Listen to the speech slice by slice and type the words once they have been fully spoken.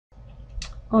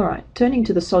Alright, turning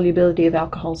to the solubility of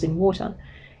alcohols in water,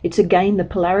 it's again the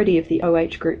polarity of the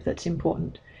OH group that's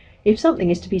important. If something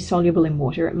is to be soluble in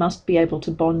water, it must be able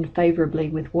to bond favourably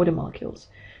with water molecules.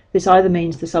 This either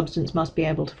means the substance must be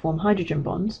able to form hydrogen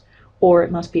bonds, or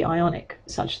it must be ionic,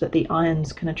 such that the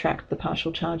ions can attract the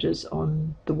partial charges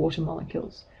on the water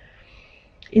molecules.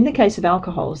 In the case of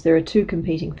alcohols, there are two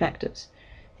competing factors.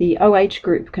 The OH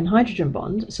group can hydrogen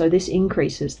bond, so this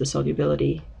increases the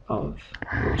solubility of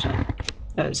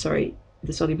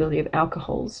the solubility of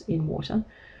alcohols in water.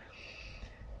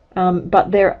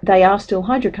 But they are still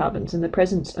hydrocarbons, and the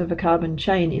presence of a carbon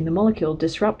chain in the molecule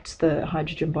disrupts the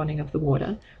hydrogen bonding of the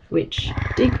water, which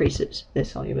decreases their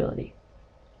solubility.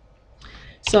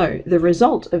 So the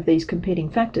result of these competing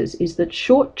factors is that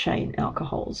short chain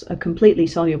alcohols are completely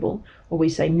soluble, or we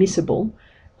say miscible,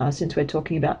 since we're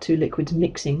talking about two liquids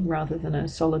mixing rather than a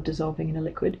solid dissolving in a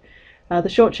liquid. The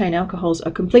short chain alcohols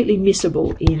are completely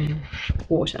miscible in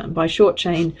water. And by short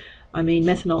chain, I mean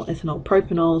methanol, ethanol,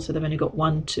 propanol, so they've only got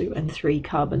 1, 2, and 3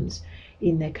 carbons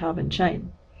in their carbon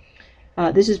chain.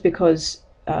 This is because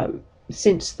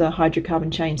since the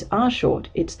hydrocarbon chains are short,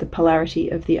 it's the polarity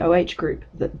of the OH group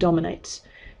that dominates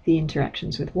the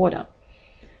interactions with water.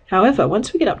 However,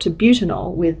 once we get up to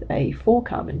butanol with a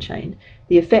 4-carbon chain,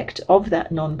 the effect of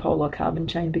that non-polar carbon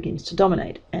chain begins to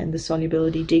dominate, and the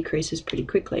solubility decreases pretty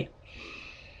quickly.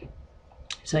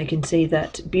 So you can see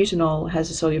that butanol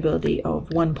has a solubility of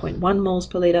 1.1 moles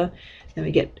per litre. Then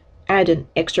we add an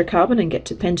extra carbon and get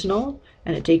to pentanol,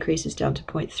 and it decreases down to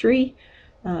 0.3,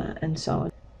 and so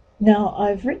on. Now,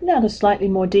 I've written out a slightly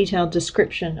more detailed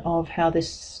description of how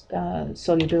this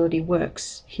solubility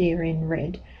works here in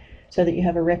red, so that you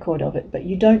have a record of it, but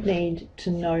you don't need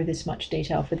to know this much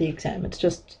detail for the exam. It's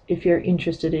just if you're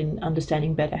interested in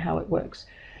understanding better how it works.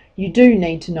 You do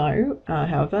need to know,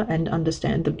 however, and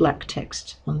understand the black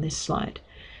text on this slide.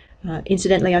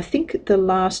 Incidentally, I think the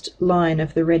last line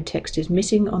of the red text is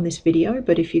missing on this video,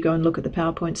 but if you go and look at the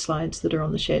PowerPoint slides that are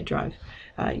on the shared drive,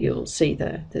 you'll see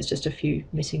there's just a few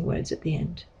missing words at the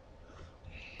end.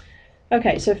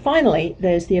 Okay, so finally,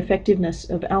 there's the effectiveness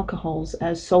of alcohols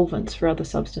as solvents for other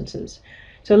substances.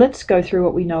 So let's go through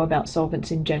what we know about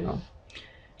solvents in general.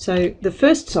 So the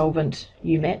first solvent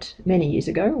you met many years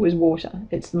ago was water.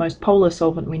 It's the most polar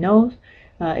solvent we know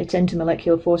of. Its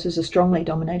intermolecular forces are strongly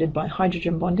dominated by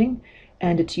hydrogen bonding,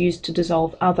 and it's used to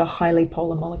dissolve other highly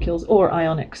polar molecules or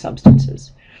ionic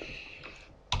substances.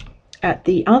 At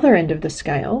the other end of the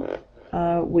scale,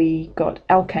 we got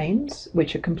alkanes,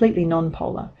 which are completely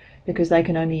non-polar, because they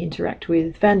can only interact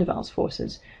with van der Waals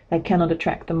forces. They cannot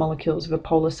attract the molecules of a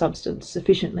polar substance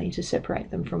sufficiently to separate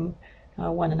them from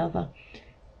one another,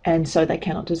 and so they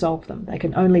cannot dissolve them. They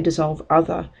can only dissolve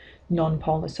other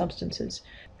non-polar substances.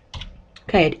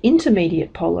 Okay, at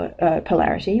intermediate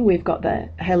polarity, we've got the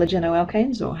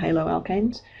halogenoalkanes or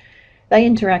haloalkanes. They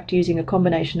interact using a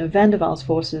combination of van der Waals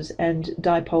forces and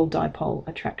dipole-dipole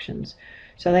attractions.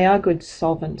 So they are good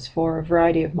solvents for a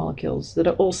variety of molecules that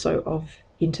are also of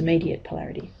intermediate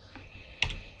polarity.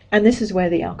 And this is where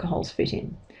the alcohols fit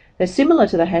in. They're similar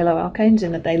to the haloalkanes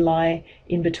in that they lie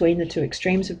in between the two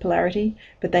extremes of polarity,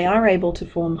 but they are able to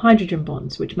form hydrogen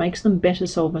bonds, which makes them better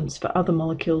solvents for other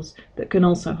molecules that can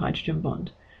also hydrogen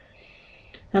bond.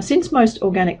 Now, since most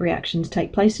organic reactions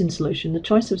take place in solution, the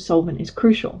choice of solvent is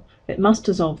crucial. It must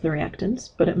dissolve the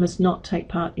reactants, but it must not take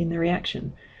part in the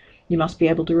reaction. You must be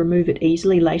able to remove it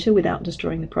easily later without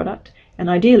destroying the product,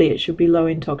 and ideally it should be low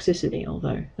in toxicity,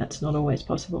 although that's not always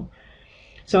possible.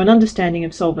 So an understanding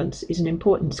of solvents is an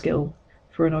important skill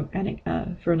for an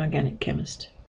organic chemist.